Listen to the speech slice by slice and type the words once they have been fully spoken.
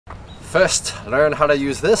First, learn how to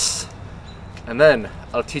use this, and then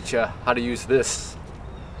I'll teach you how to use this.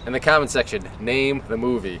 In the comment section, name the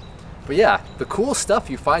movie. But yeah, the cool stuff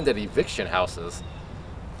you find at eviction houses.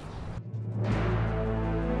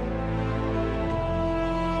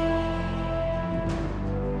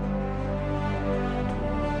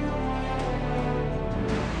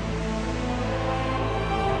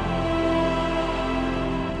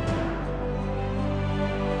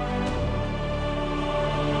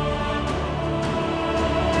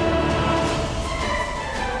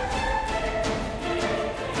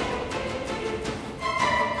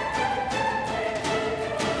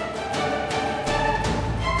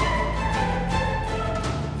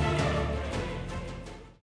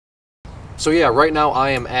 So yeah, right now I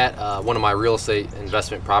am at one of my real estate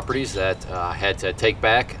investment properties that I had to take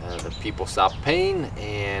back. The people stopped paying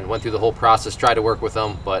and went through the whole process, tried to work with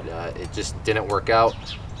them, but it just didn't work out.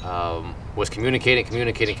 Was communicating,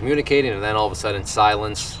 and then all of a sudden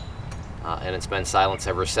silence, and it's been silence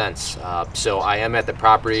ever since. So I am at the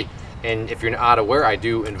property, and if you're not aware, I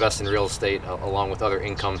do invest in real estate along with other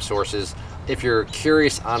income sources. If you're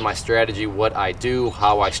curious on my strategy, what I do,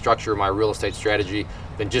 how I structure my real estate strategy,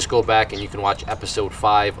 then just go back and you can watch episode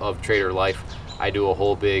 5 of Trader Life. I do a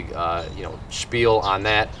whole big spiel on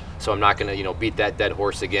that, so I'm not going to beat that dead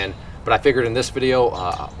horse again. But I figured in this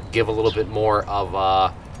video give a little bit more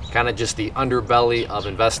of kind of just the underbelly of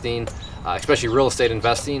investing, especially real estate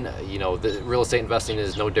investing. The real estate investing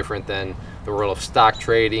is no different than the world of stock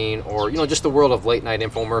trading, or just the world of late night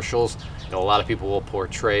infomercials. A lot of people will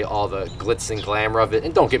portray all the glitz and glamour of it,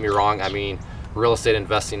 and don't get me wrong, I mean, real estate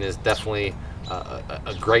investing is definitely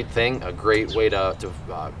a great thing, a great way to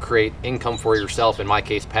create income for yourself, in my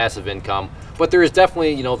case passive income. But there is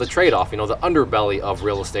definitely the trade-off, the underbelly of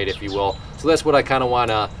real estate, if you will. So that's what I kind of want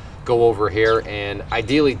to go over here, and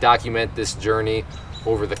ideally document this journey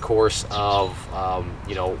over the course of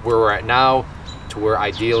where we're at now to where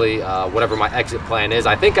ideally whatever my exit plan is.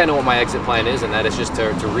 I think I know what my exit plan is, and that is just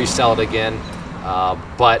to resell it again.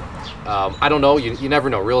 But I don't know, you never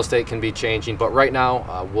know, real estate can be changing. But right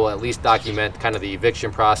now we'll at least document kind of the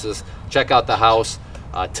eviction process, check out the house.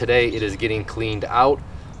 Today it is getting cleaned out.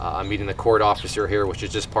 I'm meeting the court officer here, which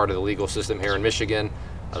is just part of the legal system here in Michigan.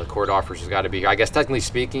 The court officer's got to be here, I guess technically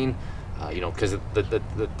speaking, because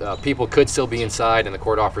the people could still be inside, and the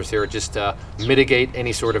court officer's here just to mitigate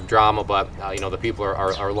any sort of drama. But the people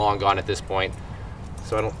are long gone at this point,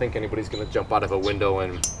 so I don't think anybody's going to jump out of a window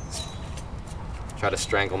and try to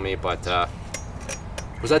strangle me. But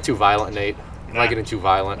was that too violent, Nate? Am I getting too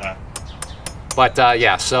violent? Nah. But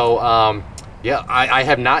yeah, so yeah, I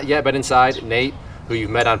have not yet been inside. Nate, who you've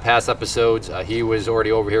met on past episodes, he was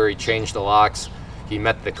already over here. He changed the locks. He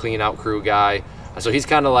met the clean out crew guy. So he's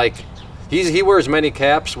kind of like, he wears many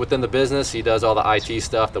caps within the business. He does all the IT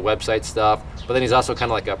stuff, the website stuff, but then he's also kind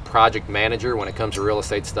of like a project manager when it comes to real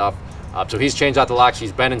estate stuff. So he's changed out the locks.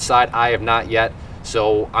 He's been inside. I have not yet.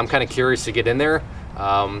 So I'm kind of curious to get in there.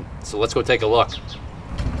 So let's go take a look.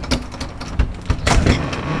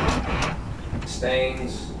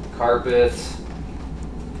 Stains, carpet.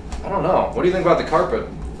 I don't know. What do you think about the carpet?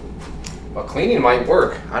 Well, cleaning might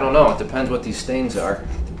work. I don't know. It depends what these stains are.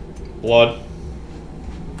 Blood.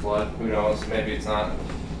 Blood. Who knows? Maybe it's not.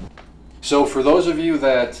 So for those of you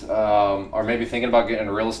that are maybe thinking about getting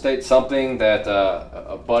into real estate, something that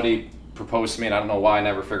a buddy proposed to me, and I don't know why I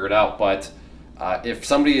never figured it out, but if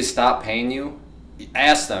somebody has stopped paying you,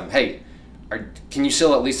 ask them, hey, can you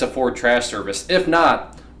still at least afford trash service? If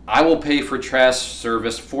not, I will pay for trash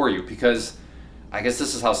service for you, because I guess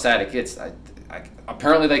this is how sad it gets.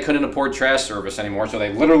 Apparently they couldn't afford trash service anymore, so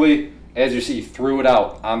they literally, as you see, threw it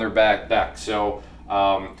out on their back deck. So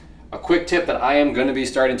a quick tip that I am going to be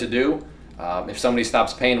starting to do, if somebody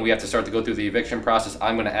stops paying, we have to start to go through the eviction process.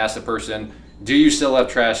 I'm going to ask the person, do you still have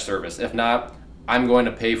trash service? If not, I'm going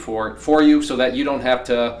to pay for it for you so that you don't have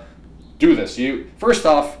to do this. First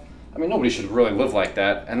off, I mean, nobody should really live like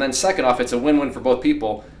that. And then second off, it's a win-win for both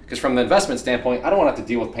people, because from the investment standpoint, I don't want to have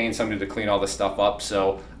to deal with paying somebody to clean all this stuff up.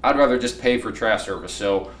 So I'd rather just pay for trash service.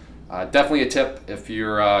 So definitely a tip if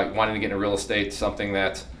you're wanting to get into real estate, something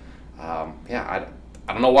that, yeah,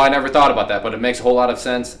 I don't know why I never thought about that, but it makes a whole lot of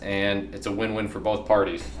sense, and it's a win-win for both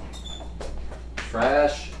parties.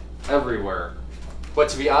 Trash everywhere. But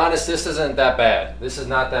to be honest, this isn't that bad. This is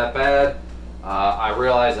not that bad. I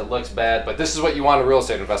realize it looks bad, but this is what you want in real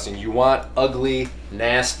estate investing. You want ugly,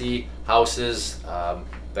 nasty houses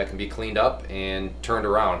that can be cleaned up and turned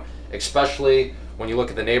around, especially when you look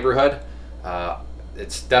at the neighborhood.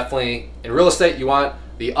 It's definitely, in real estate, you want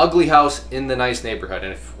the ugly house in the nice neighborhood.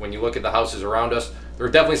 And when you look at the houses around us, there are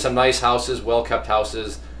definitely some nice houses, well-kept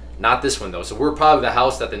houses, Not this one though. So we're probably the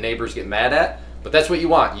house that the neighbors get mad at, but that's what you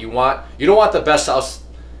want. You don't want the best house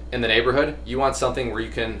in the neighborhood. You want something where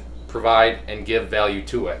you can provide and give value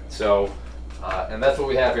to it. So, and that's what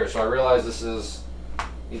we have here. So I realize this is,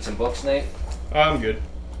 need some books, Nate? I'm good.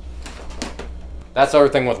 That's our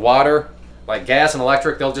thing with water. Like gas and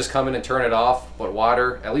electric, they'll just come in and turn it off. But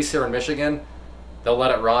water, at least here in Michigan, they'll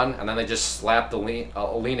let it run and then they just slap the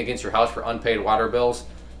lien against your house for unpaid water bills.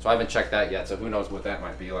 So I haven't checked that yet, so who knows what that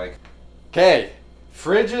might be like. Okay,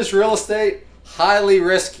 fridges, real estate, highly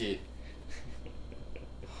risky.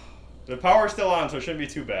 The power's still on, so it shouldn't be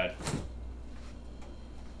too bad.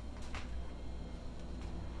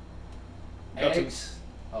 Eggs.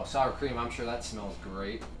 Oh, sour cream. I'm sure that smells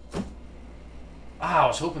great. Ah, I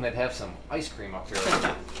was hoping they'd have some ice cream up here.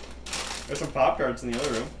 There's some Pop-Tarts in the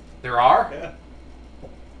other room. There are? Yeah.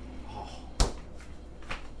 Oh.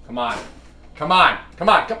 Come on. Come on. Come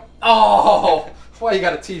on. Come. Oh! Why you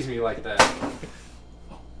gotta tease me like that?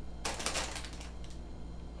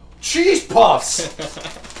 Cheese puffs!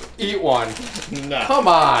 Eat one. Nah. Come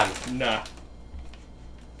on. Nah.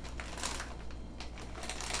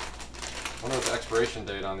 I wonder what the expiration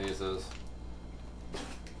date on these is.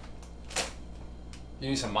 You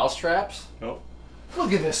need some mouse traps? Nope.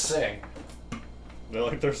 Look at this thing. They're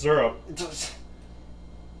like their syrup.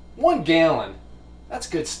 1 gallon. That's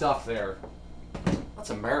good stuff there. That's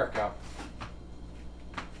America.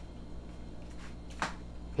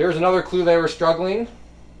 Here's another clue they were struggling.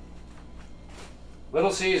 Little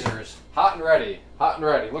Caesars. Hot and ready. Hot and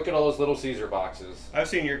ready. Look at all those Little Caesar boxes. I've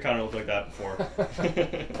seen your kind of look like that before.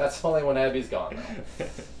 That's only when Abby's gone.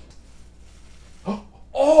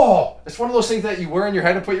 Oh! It's one of those things that you wear in your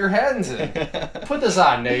head and put your hands in. Put this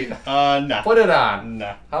on, Nate. Nah. Put it on.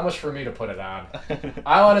 Nah. How much for me to put it on?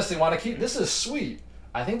 I honestly want to keep... This is sweet.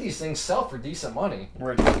 I think these things sell for decent money.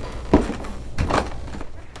 Where?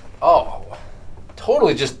 Oh.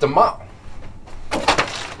 Totally just demol...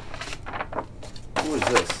 Who is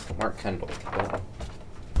this? Mark Kendall.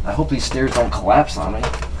 I hope these stairs don't collapse on me.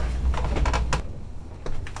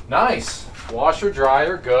 Nice. Washer,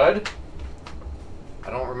 dryer, good. I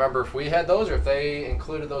don't remember if we had those or if they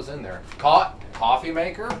included those in there. Coffee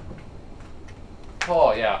maker?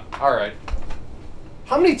 Oh, yeah. All right.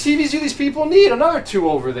 How many TVs do these people need? Another 2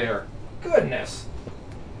 over there. Goodness.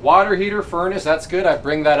 Water heater, furnace, that's good. I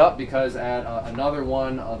bring that up because at another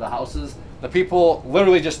one of the houses, the people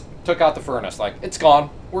literally just took out the furnace. Like, it's gone.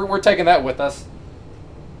 We're taking that with us.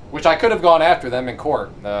 Which I could have gone after them in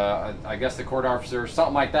court. I guess the court officer,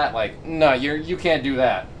 something like that, like, no, you can't do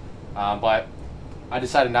that. But I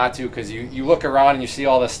decided not to because you look around and you see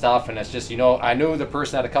all this stuff and it's just, you know, I knew the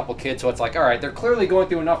person had a couple kids, so it's like, all right, they're clearly going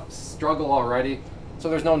through enough struggle already, so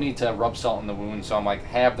there's no need to rub salt in the wound. So I'm like,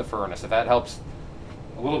 have the furnace. If that helps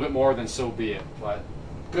a little bit more, then so be it. But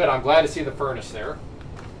good, I'm glad to see the furnace there.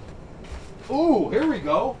 Ooh, here we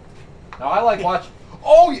go. Now I like watching.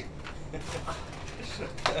 Oh, yeah.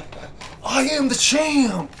 I am the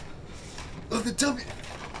champ of the W.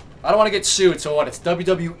 I don't want to get sued, so what? It's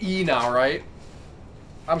WWE now, right?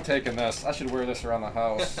 I'm taking this. I should wear this around the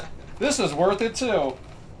house. This is worth it too.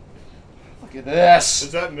 Look at this.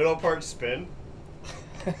 Does that middle part spin?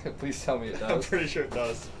 Please tell me it does. I'm pretty sure it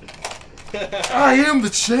does. I am the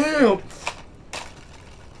champ.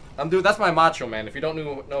 That's my Macho Man. If you don't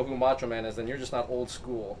know who Macho Man is, then you're just not old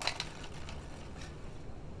school.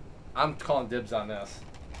 I'm calling dibs on this.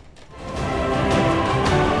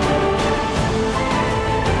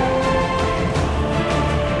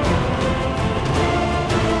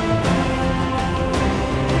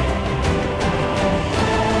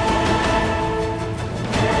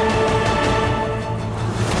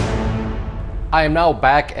 I am now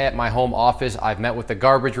back at my home office. I've met with the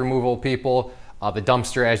garbage removal people. The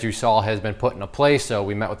dumpster, as you saw, has been put into place, so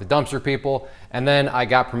we met with the dumpster people. And then I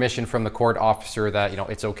got permission from the court officer that, you know,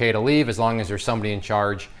 it's okay to leave as long as there's somebody in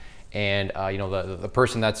charge. And, you know, the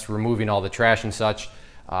person that's removing all the trash and such,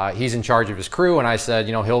 he's in charge of his crew. And I said,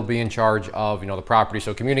 you know, he'll be in charge of, you know, the property.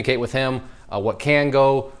 So communicate with him what can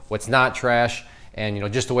go, what's not trash. And, you know,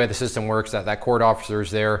 just the way the system works, that court officer is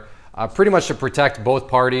there pretty much to protect both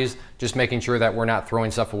parties, just making sure that we're not throwing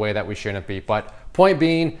stuff away that we shouldn't be. But point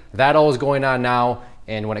being, that all is going on now.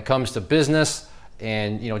 And when it comes to business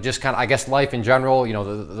and, you know, just kind of, I guess, life in general, you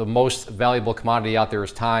know, the most valuable commodity out there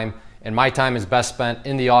is time. And my time is best spent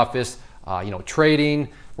in the office, you know, trading,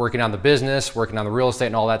 working on the business, working on the real estate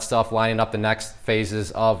and all that stuff, lining up the next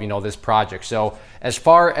phases of, you know, this project. So as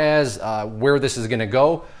far as where this is going to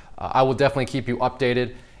go, I will definitely keep you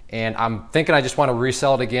updated. And I'm thinking I just want to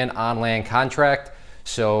resell it again on land contract.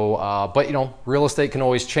 So, but you know, real estate can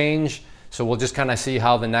always change. So we'll just kind of see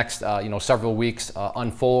how the next several weeks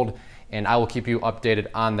unfold, and I will keep you updated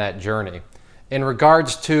on that journey. In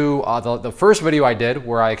regards to the first video I did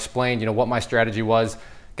where I explained what my strategy was,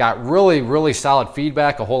 got really solid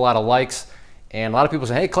feedback, a whole lot of likes, and a lot of people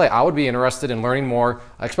say, hey Clay, I would be interested in learning more,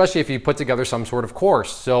 especially if you put together some sort of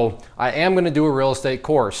course. So I am going to do a real estate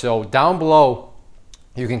course. So down below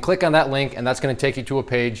you can click on that link, and that's going to take you to a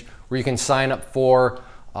page where you can sign up for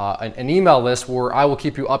an email list where I will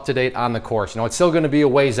keep you up to date on the course. It's still going to be a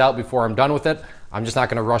ways out before I'm done with it. I'm just not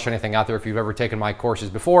going to rush anything out there. If you've ever taken my courses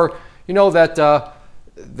before, you know that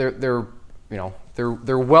they're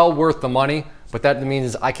well worth the money, but that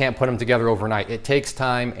means I can't put them together overnight. It takes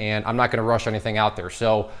time, and I'm not going to rush anything out there.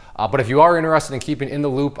 So, but if you are interested in keeping in the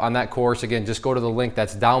loop on that course, again, just go to the link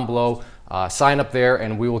that's down below, sign up there,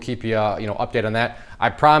 and we will keep you updated on that. I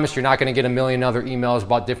promise you're not going to get a million other emails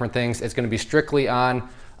about different things. It's going to be strictly on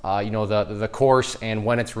the course and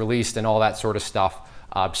when it's released and all that sort of stuff.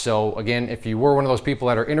 So again, if you were one of those people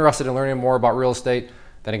that are interested in learning more about real estate,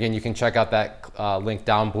 then again, you can check out that link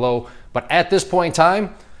down below. But at this point in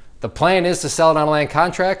time, the plan is to sell it on a land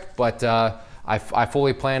contract, but I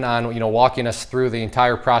fully plan on walking us through the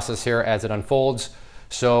entire process here as it unfolds.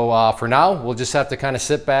 So for now, we'll just have to kind of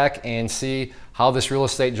sit back and see how this real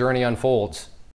estate journey unfolds.